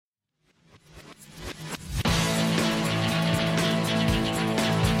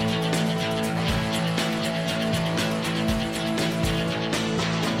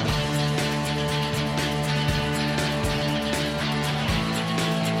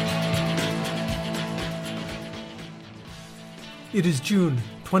It is June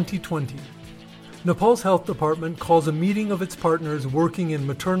 2020. Nepal's health department calls a meeting of its partners working in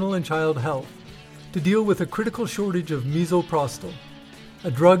maternal and child health to deal with a critical shortage of misoprostol,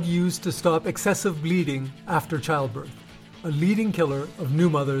 a drug used to stop excessive bleeding after childbirth, a leading killer of new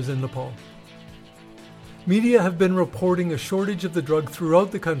mothers in Nepal. Media have been reporting a shortage of the drug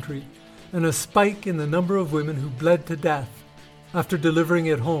throughout the country and a spike in the number of women who bled to death after delivering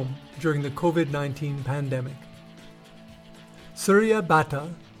at home during the COVID-19 pandemic. Surya Bhatta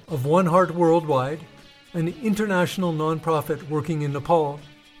of One Heart Worldwide, an international nonprofit working in Nepal,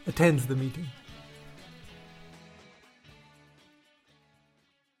 attends the meeting.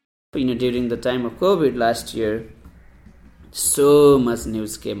 During the time of COVID last year, so much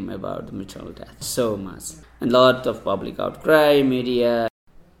news came about the maternal death, so much. And lot of public outcry, media.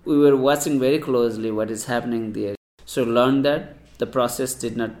 We were watching very closely what is happening there. So learned that the process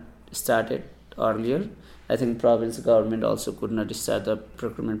did not start it earlier. I think province government also could not start the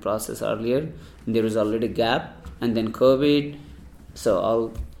procurement process earlier. And there was already a gap. And then COVID,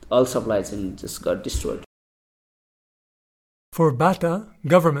 so all supply chain just got destroyed. For Bhatta,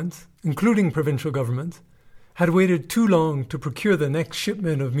 governments, including provincial governments, had waited too long to procure the next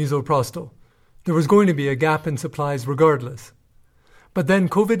shipment of misoprostol. There was going to be a gap in supplies regardless. But then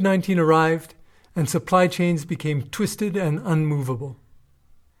COVID-19 arrived and supply chains became twisted and unmovable.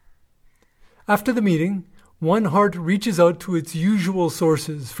 After the meeting, One Heart reaches out to its usual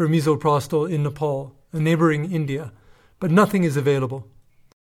sources for misoprostol in Nepal, a neighboring India, but nothing is available.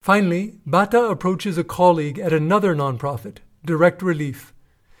 Finally, Bhatta approaches a colleague at another nonprofit, Direct Relief.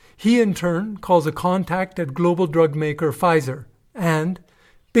 He in turn calls a contact at global drug maker Pfizer, and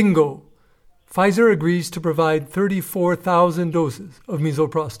bingo! Pfizer agrees to provide 34,000 doses of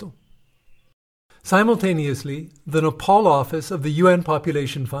misoprostol. Simultaneously, the Nepal office of the UN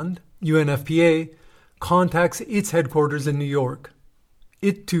Population Fund, UNFPA, contacts its headquarters in New York.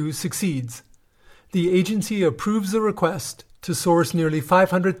 It too succeeds. The agency approves the request to source nearly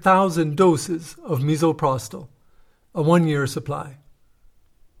 500,000 doses of misoprostol, a one-year supply.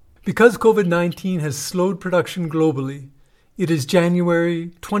 Because COVID-19 has slowed production globally, it is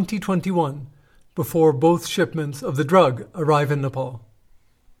January 2021 before both shipments of the drug arrive in Nepal.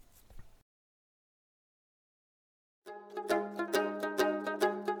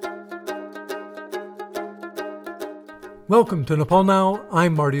 Welcome to Nepal Now,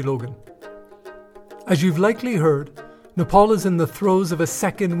 I'm Marty Logan. As you've likely heard, Nepal is in the throes of a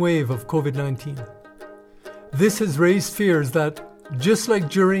second wave of COVID-19. This has raised fears that, just like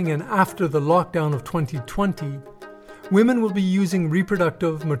during and after the lockdown of 2020, women will be using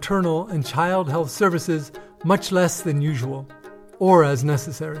reproductive, maternal, and child health services much less than usual, or as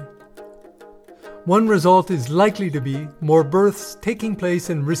necessary. One result is likely to be more births taking place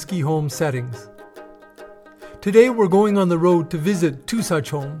in risky home settings. Today we're going on the road to visit two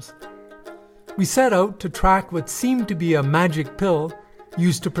such homes. We set out to track what seemed to be a magic pill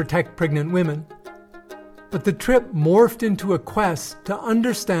used to protect pregnant women. But the trip morphed into a quest to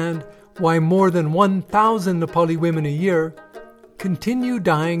understand why more than 1,000 Nepali women a year continue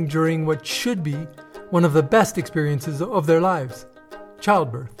dying during what should be one of the best experiences of their lives,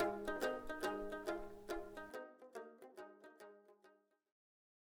 childbirth.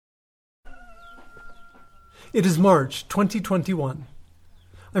 It is March 2021.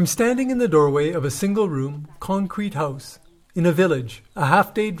 I'm standing in the doorway of a single-room, concrete house in a village a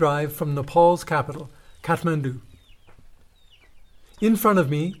half-day drive from Nepal's capital, Kathmandu. In front of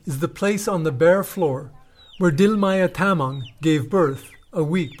me is the place on the bare floor where Dilmaya Tamang gave birth a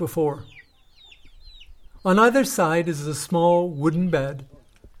week before. On either side is a small wooden bed,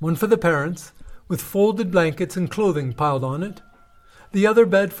 one for the parents, with folded blankets and clothing piled on it, the other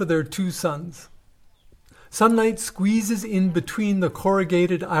bed for their two sons. Sunlight squeezes in between the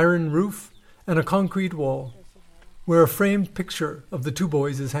corrugated iron roof and a concrete wall, where a framed picture of the two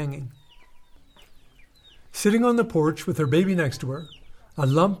boys is hanging. Sitting on the porch with her baby next to her, a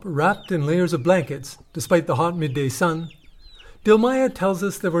lump wrapped in layers of blankets despite the hot midday sun, Dilmaya tells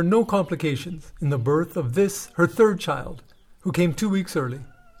us there were no complications in the birth of this, her third child, who came 2 weeks early.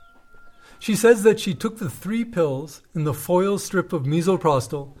 She says that she took the 3 pills in the foil strip of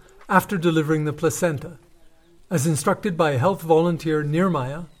misoprostol after delivering the placenta, as instructed by health volunteer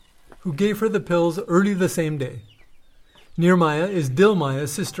Nirmaya, who gave her the pills early the same day. Nirmaya is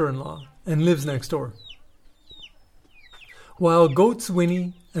Dilmaya's sister-in-law and lives next door. While goats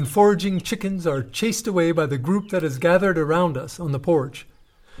whinny and foraging chickens are chased away by the group that is gathered around us on the porch,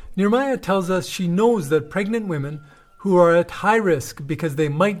 Nirmaya tells us she knows that pregnant women who are at high risk because they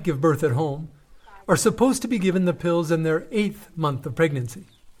might give birth at home are supposed to be given the pills in their 8th month of pregnancy.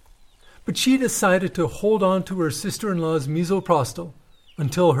 but she decided to hold on to her sister-in-law's misoprostol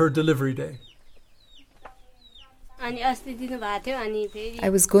until her delivery day. I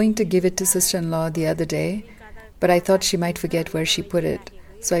was going to give it to sister-in-law the other day, but I thought she might forget where she put it,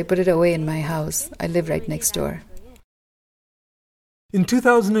 so I put it away in my house. I live right next door. In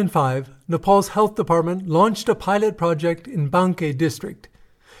 2005, Nepal's health department launched a pilot project in Banke district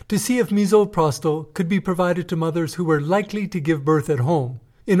to see if misoprostol could be provided to mothers who were likely to give birth at home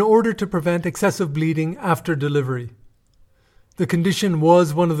in order to prevent excessive bleeding after delivery. The condition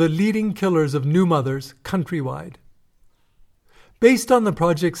was one of the leading killers of new mothers countrywide. Based on the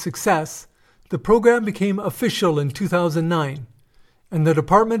project's success, the program became official in 2009, and the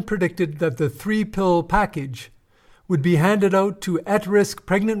department predicted that the 3-pill package would be handed out to at-risk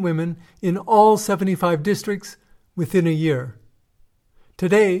pregnant women in all 75 districts within a year.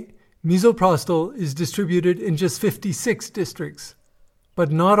 Today, misoprostol is distributed in just 56 districts,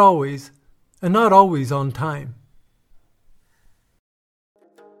 but not always on time.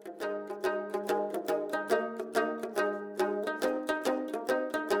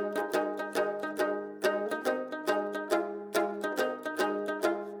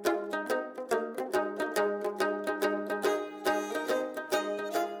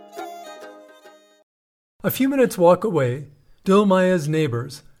 A few minutes' walk away, Dilmaya's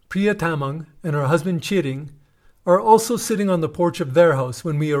neighbors, Priya Tamang and her husband Chiring, are also sitting on the porch of their house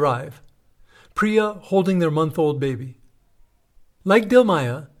when we arrive, Priya holding their month-old baby. Like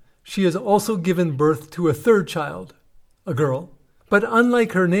Dilmaya, she has also given birth to a third child, a girl, but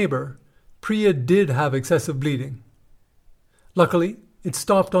unlike her neighbor, Priya did have excessive bleeding. Luckily, it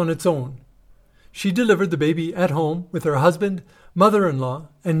stopped on its own. She delivered the baby at home with her husband, mother-in-law,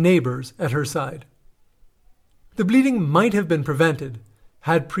 and neighbors at her side. The bleeding might have been prevented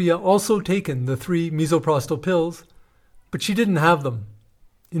had Priya also taken the 3 misoprostol pills, but she didn't have them.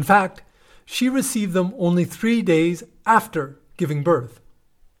 In fact, she received them only 3 days after giving birth.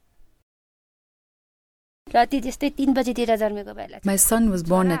 My son was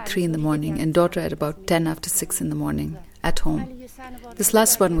born at 3 in the morning and daughter at about 10 after 6 in the morning, at home. This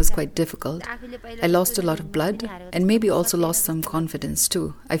last one was quite difficult. I lost a lot of blood and maybe also lost some confidence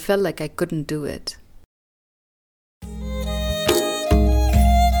too. I felt like I couldn't do it.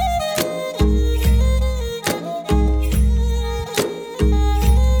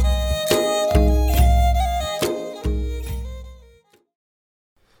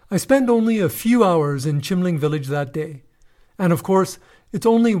 I spent only a few hours in Chimling village that day, and of course, it's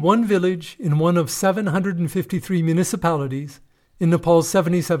only one village in one of 753 municipalities in Nepal's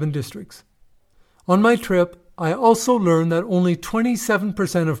 77 districts. On my trip, I also learned that only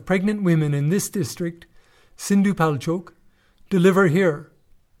 27% of pregnant women in this district, Sindhu Palchok, deliver here.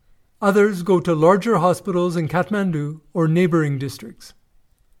 Others go to larger hospitals in Kathmandu or neighboring districts.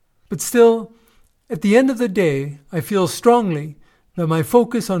 But still, at the end of the day, I feel strongly that my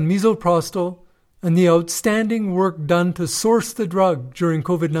focus on misoprostol and the outstanding work done to source the drug during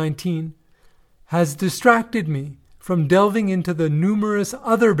COVID-19 has distracted me from delving into the numerous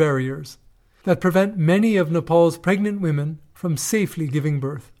other barriers that prevent many of Nepal's pregnant women from safely giving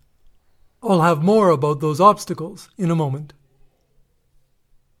birth. I'll have more about those obstacles in a moment.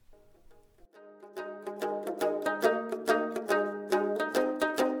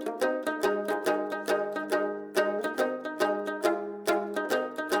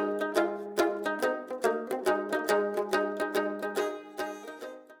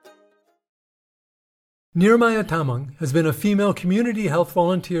 Nirmaya Tamang has been a female community health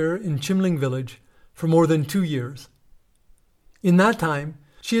volunteer in Chimling village for more than 2 years. In that time,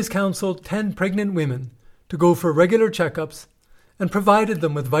 she has counseled 10 pregnant women to go for regular checkups and provided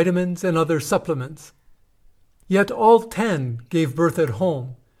them with vitamins and other supplements. Yet all 10 gave birth at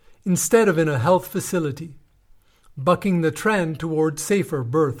home instead of in a health facility, bucking the trend toward safer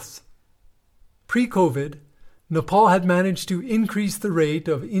births. Pre-COVID, Nepal had managed to increase the rate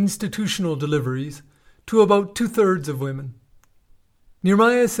of institutional deliveries to about 2/3 of women.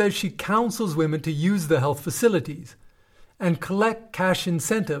 Nirmaya says she counsels women to use the health facilities and collect cash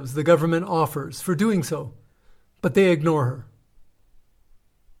incentives the government offers for doing so, but they ignore her.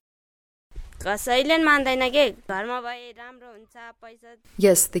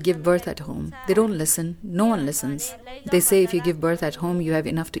 Yes, they give birth at home. They don't listen. No one listens. They say if you give birth at home, you have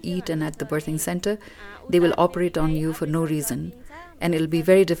enough to eat, and at the birthing center, they will operate on you for no reason. And it'll be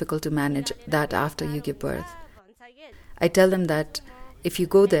very difficult to manage that after you give birth. I tell them that if you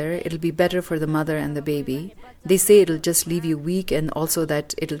go there, it'll be better for the mother and the baby. They say it'll just leave you weak and also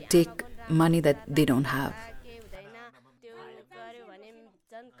that it'll take money that they don't have.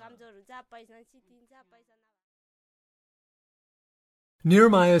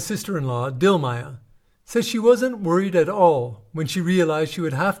 Nirmaya's sister-in-law, Dilmaya, says she wasn't worried at all when she realized she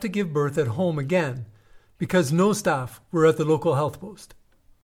would have to give birth at home again because no staff were at the local health post.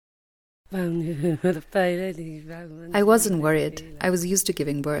 I wasn't worried. I was used to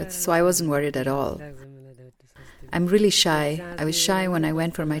giving birth, so I wasn't worried at all. I'm really shy. I was shy when I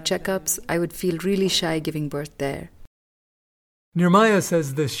went for my checkups. I would feel really shy giving birth there. Nirmaya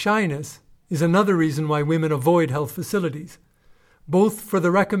says this shyness is another reason why women avoid health facilities, both for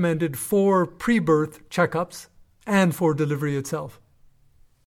the recommended 4 pre-birth checkups and for delivery itself.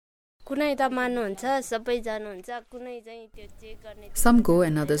 Some go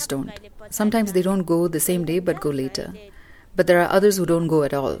and others don't. Sometimes they don't go the same day but go later. But there are others who don't go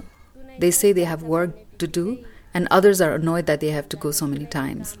at all. They say they have work to do, and others are annoyed that they have to go so many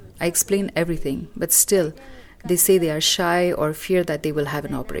times. I explain everything, but still, they say they are shy or fear that they will have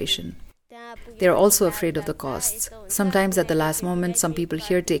an operation. They are also afraid of the costs. Sometimes at the last moment, some people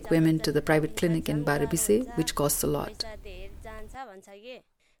here take women to the private clinic in Barabise, which costs a lot.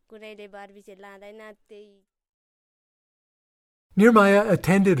 Nirmaya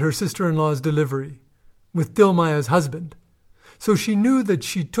attended her sister-in-law's delivery with Dilmaya's husband, so she knew that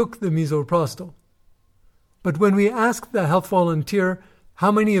she took the misoprostol. But when we asked the health volunteer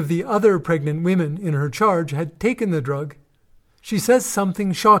how many of the other pregnant women in her charge had taken the drug, she says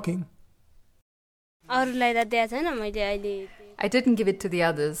something shocking. I didn't give it to the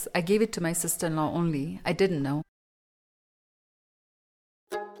others. I gave it to my sister-in-law only. I didn't know.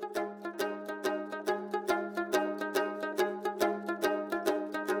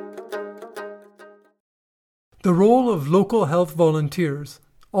 The role of local health volunteers,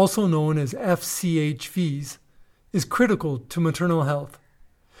 also known as FCHVs, is critical to maternal health.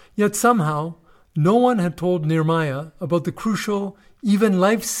 Yet somehow, no one had told Nirmaya about the crucial, even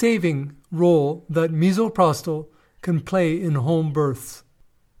life-saving role that misoprostol can play in home births.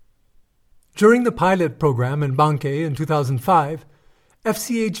 During the pilot program in Banque in 2005,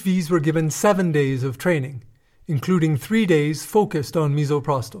 FCHVs were given 7 days of training, including 3 days focused on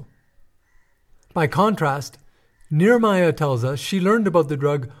misoprostol. By contrast, Nirmaya tells us she learned about the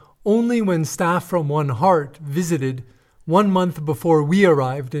drug only when staff from One Heart visited 1 month before we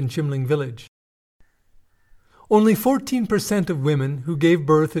arrived in Chimling village. Only 14% of women who gave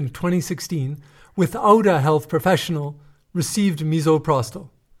birth in 2016 without a health professional received misoprostol,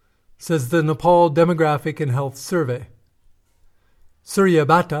 says the Nepal Demographic and Health Survey. Surya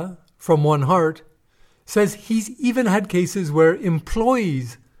Bhatta, from One Heart, says he's even had cases where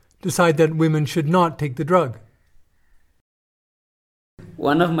employees decide that women should not take the drug.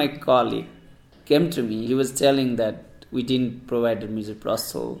 One of my colleagues came to me. He was telling that we didn't provide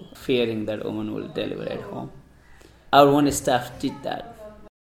misoprostol, fearing that woman will deliver at home. Our own staff did that.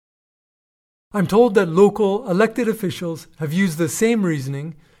 I'm told that local elected officials have used the same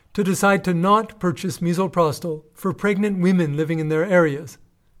reasoning to decide to not purchase misoprostol for pregnant women living in their areas.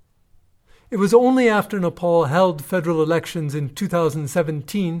 It was only after Nepal held federal elections in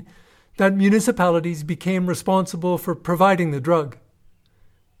 2017 that municipalities became responsible for providing the drug.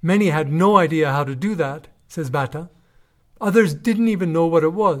 Many had no idea how to do that, says Bhatta. Others didn't even know what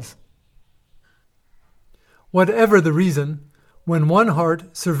it was. Whatever the reason, when One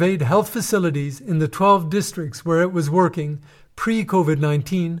Heart surveyed health facilities in the 12 districts where it was working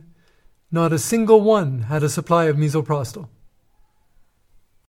pre-COVID-19, not a single one had a supply of misoprostol.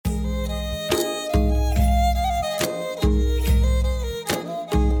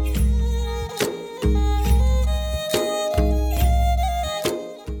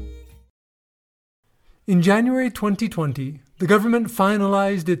 In January 2020, the government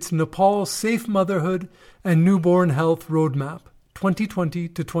finalized its Nepal Safe Motherhood and Newborn Health Roadmap 2020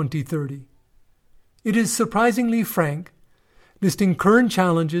 to 2030. It is surprisingly frank, listing current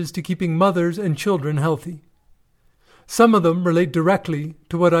challenges to keeping mothers and children healthy. Some of them relate directly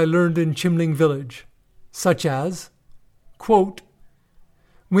to what I learned in Chimling village, such as, quote,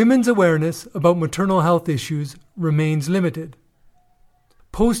 women's awareness about maternal health issues remains limited.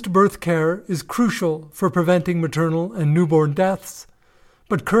 Post-birth care is crucial for preventing maternal and newborn deaths,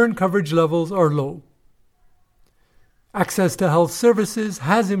 but current coverage levels are low. Access to health services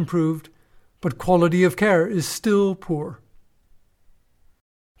has improved, but quality of care is still poor.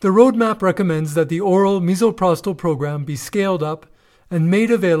 The roadmap recommends that the oral misoprostol program be scaled up and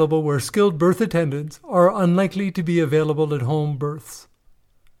made available where skilled birth attendants are unlikely to be available at home births.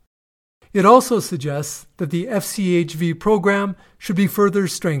 It also suggests that the FCHV program should be further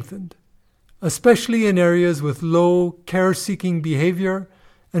strengthened, especially in areas with low care-seeking behavior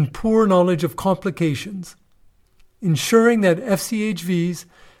and poor knowledge of complications, ensuring that FCHVs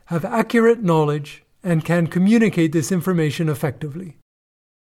have accurate knowledge and can communicate this information effectively.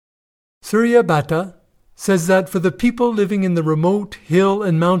 Surya Bhatta says that for the people living in the remote hill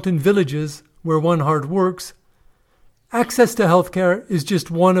and mountain villages where one heart works, access to healthcare is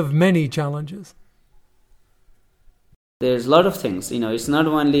just one of many challenges. There's a lot of things, it's not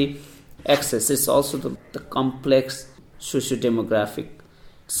only access, it's also the complex socio-demographic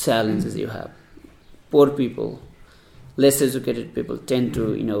challenges you have. Poor people, less educated people tend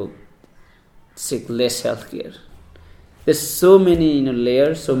to, seek less healthcare. There's so many,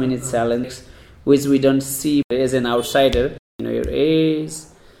 layers, so many challenges which we don't see as an outsider. Your age,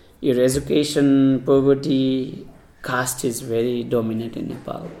 your education, poverty, caste is very dominant in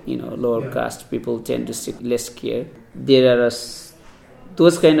Nepal. Lower caste people tend to seek less care. There are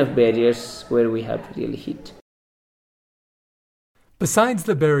those kind of barriers where we have to really hit. Besides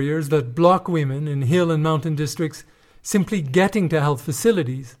the barriers that block women in hill and mountain districts simply getting to health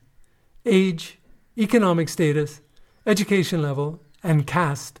facilities, age, economic status, education level, and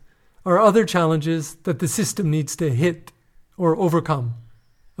caste are other challenges that the system needs to hit or overcome,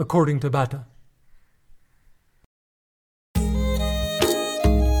 according to Bhatta.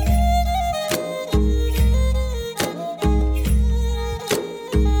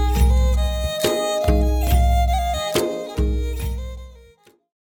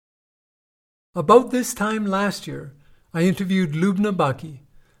 About this time last year, I interviewed Lubna Baki,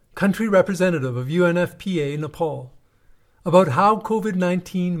 country representative of UNFPA Nepal, about how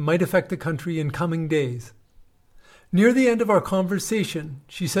COVID-19 might affect the country in coming days. Near the end of our conversation,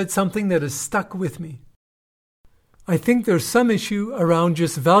 she said something that has stuck with me. I think there's some issue around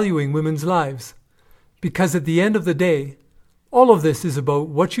just valuing women's lives, because at the end of the day, all of this is about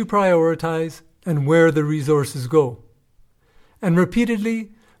what you prioritize and where the resources go. And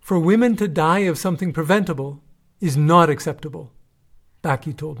repeatedly, for women to die of something preventable is not acceptable,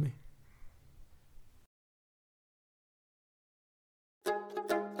 Baki told me.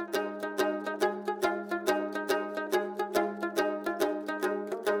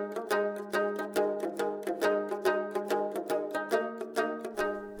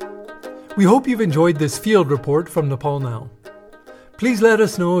 We hope you've enjoyed this field report from Nepal Now. Please let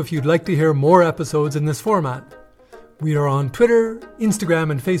us know if you'd like to hear more episodes in this format. We are on Twitter, Instagram,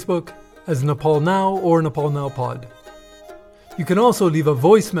 and Facebook as Nepal Now or Nepal Now Pod. You can also leave a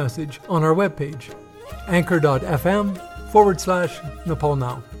voice message on our webpage, anchor.fm/Nepal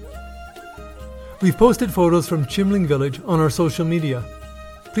Now. We've posted photos from Chimling village on our social media.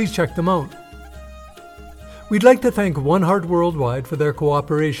 Please check them out. We'd like to thank One Heart Worldwide for their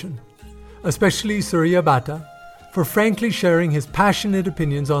cooperation, especially Surya Bhatta for frankly sharing his passionate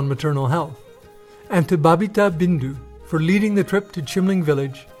opinions on maternal health, and to Babita Bindu for leading the trip to Chimling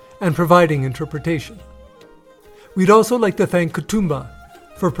village and providing interpretation. We'd also like to thank Kutumba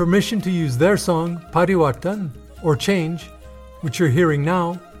for permission to use their song Parivartan, or Change, which you're hearing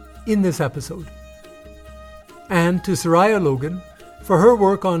now, in this episode. And to Soraya Logan for her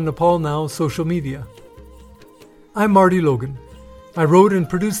work on Nepal Now's social media. I'm Marty Logan. I wrote and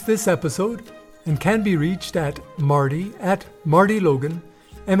produced this episode and can be reached at martylogan,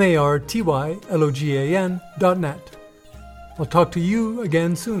 martylogan.net. I'll talk to you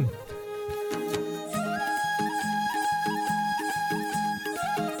again soon.